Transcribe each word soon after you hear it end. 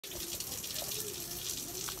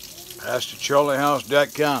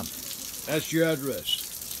PastorCharlieHouse.com. That's your address.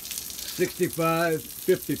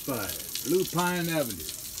 6555 Blue Pine Avenue,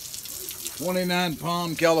 29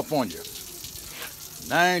 Palm, California,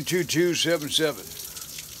 92277.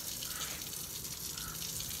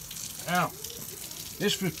 Now,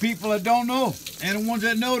 this for people that don't know, and the ones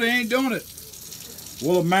that know, they ain't doing it.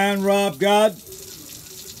 Will a man rob God?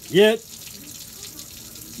 Yet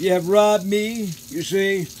you have robbed me, you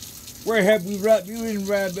see. Where have we robbed? You didn't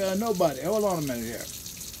rob nobody. Hold on a minute here.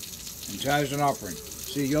 And tithes and offering.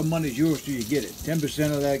 See, your money's yours till you get it.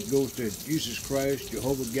 10% of that goes to Jesus Christ,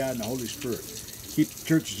 Jehovah God, and the Holy Spirit. Keep the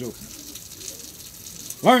churches open.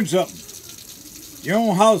 Learn something. Your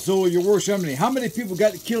own household, your worst enemy. How many people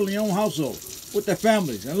got killed in your own household with their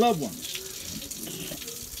families and loved ones?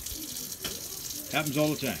 Happens all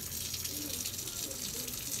the time.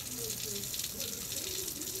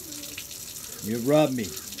 You have robbed me,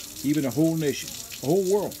 even a whole nation, a whole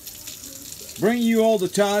world. Bring you all the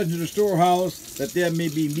tithes into the storehouse, that there may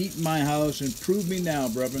be meat in my house, and prove me now,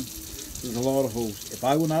 brethren, says the Lord of hosts, if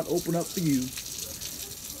I will not open up for you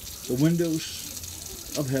the windows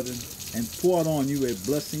of heaven and pour out on you a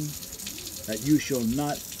blessing that you shall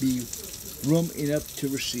not be room enough to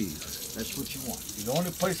receive. That's what you want. It's the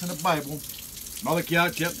only place in the Bible,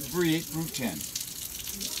 Malachi chapter 3, 8 through 10.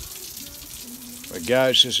 But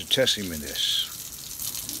God says to test him in this.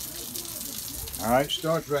 All right,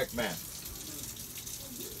 Star Trek man.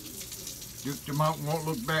 Duke the Mountain Won't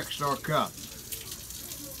Look Back, Star Cop.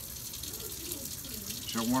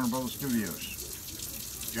 So Warner Brothers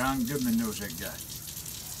Studios. John Goodman knows that guy.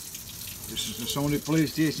 This is the Sony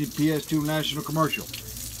PlayStation PS2 national commercial.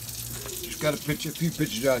 Just got a few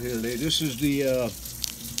pictures out here today. This is the,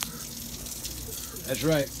 that's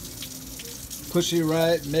right. Pussy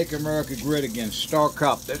Riot, Make America Great Again. Star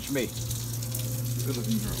Cop, that's me. Good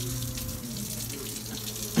looking girl.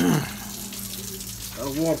 Got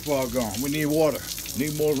a waterfall going. We need water.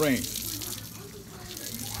 Need more rain.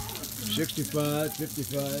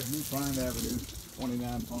 6555 Blue Pine Avenue,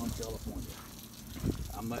 29 Palm, California.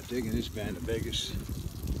 I'm not taking this van to Vegas.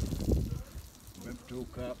 Patrol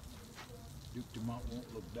Cop, Duke Dumont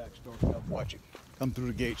Won't Look Back, Star Cop. Watch it. Come through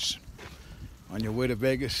the gates. On your way to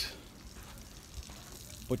Vegas,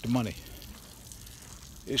 put the money.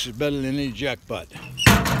 This is better than any jackpot.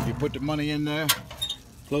 You put the money in there,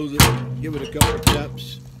 close it, give it a couple of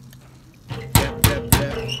taps, tap, tap,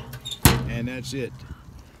 tap, and that's it.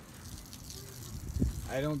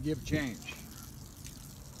 I don't give change.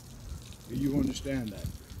 Do you understand that?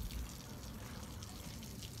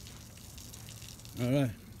 All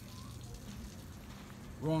right.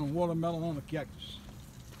 We're on watermelon on a cactus.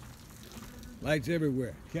 Lights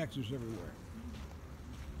everywhere, cactus everywhere.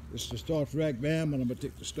 This is the Star Trek van, and I'm going to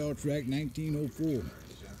take the Star Trek 1904.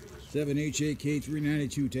 7HAK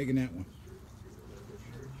 392, taking that one.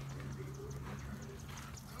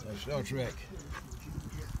 That's Star Trek.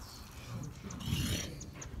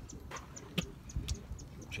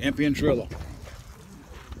 Champion Triller.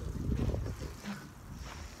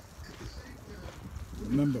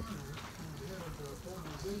 Remember.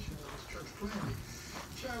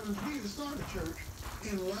 Challenge me to start a church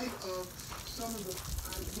in light of some of the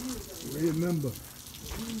ideas that remember.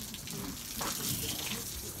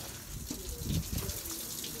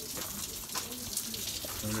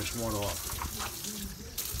 Turn this water off.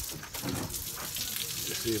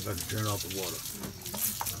 Let's see if I can turn off the water.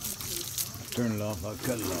 Turn it off, I'll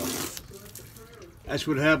cut it off. That's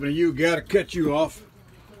what happened to you, gotta cut you off.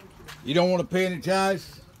 You don't want to pay any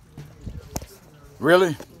tithes?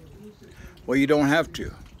 Really? Well, you don't have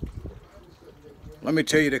to. Let me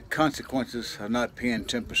tell you the consequences of not paying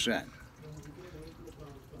 10%.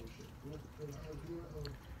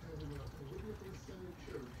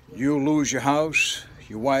 You'll lose your house,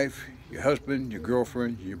 your wife, your husband, your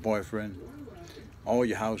girlfriend, your boyfriend, all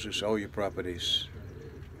your houses, all your properties.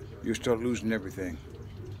 You start losing everything.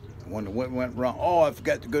 When the wind went wrong, oh, I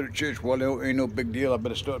forgot to go to church. Well, there ain't no big deal. I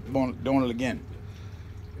better start doing it again.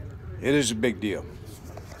 It is a big deal.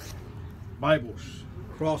 Bibles,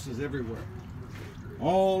 crosses everywhere.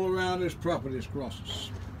 All around this property is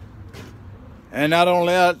crosses. And not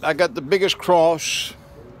only that, I got the biggest cross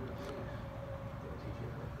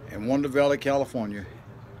in Wonder Valley, California,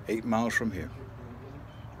 8 miles from here.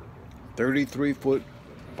 33-foot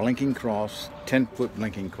blinking cross, 10-foot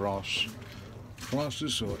blinking cross.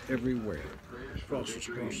 Crosses are everywhere. Crosses,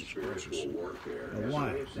 crosses, crosses. Now why?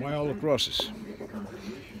 Why all the crosses?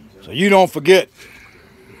 So you don't forget.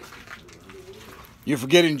 You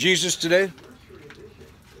forgetting Jesus today?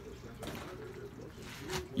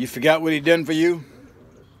 You forgot what he done for you?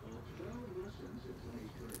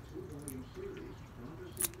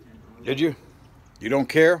 Did you? You don't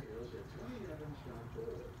care?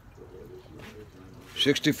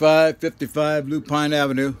 6555 Lupine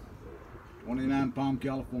Avenue, 29 Palm,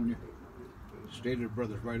 California. State of the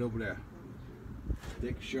Brothers right over there.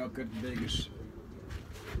 Take a shortcut to Vegas.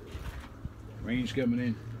 Rain's coming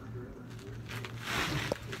in.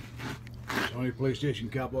 Sony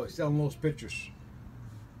PlayStation Cowboy selling those pictures.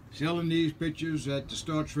 Selling these pictures at the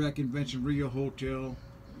Star Trek Convention Rio Hotel.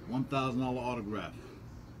 $1,000 autograph.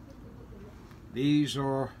 These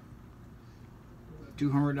are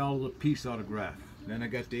 $200 a piece autograph. Then I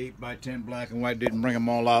got the 8x10 black and white, didn't bring them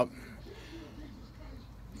all out.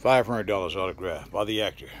 $500 autograph by the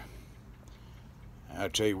actor. I'll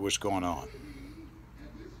tell you what's going on.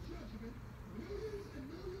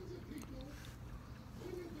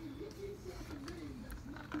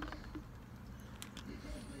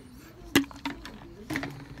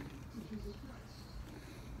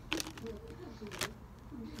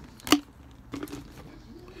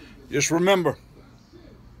 Just remember,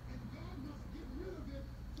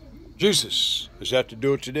 Jesus is out to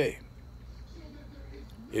do it today.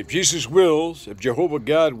 If Jesus wills, if Jehovah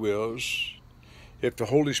God wills, if the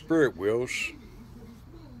Holy Spirit wills,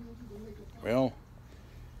 well,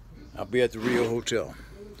 I'll be at the Rio Hotel.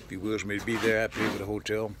 If he wills me to be there, I pay for the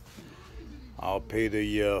hotel. I'll pay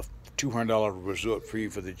the $200 resort fee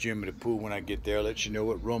for the gym and the pool when I get there. Let you know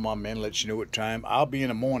what room I'm in, let you know what time. I'll be in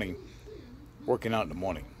the morning, working out in the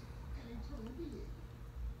morning.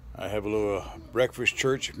 I have a little breakfast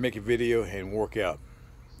church, make a video, and work out.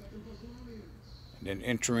 And then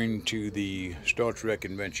entering to the Star Trek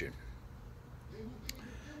convention.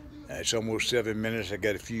 It's almost 7 minutes. I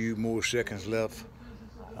got a few more seconds left.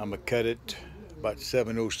 I'm going to cut it about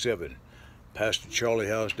 7:07.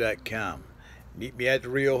 PastorCharlieHouse.com. Meet me at the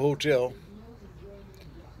Rio Hotel.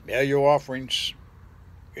 Mail your offerings,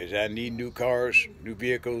 because I need new cars, new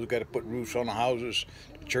vehicles. Got to put roofs on the houses,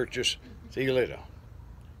 the churches. See you later.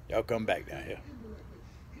 Y'all come back down here.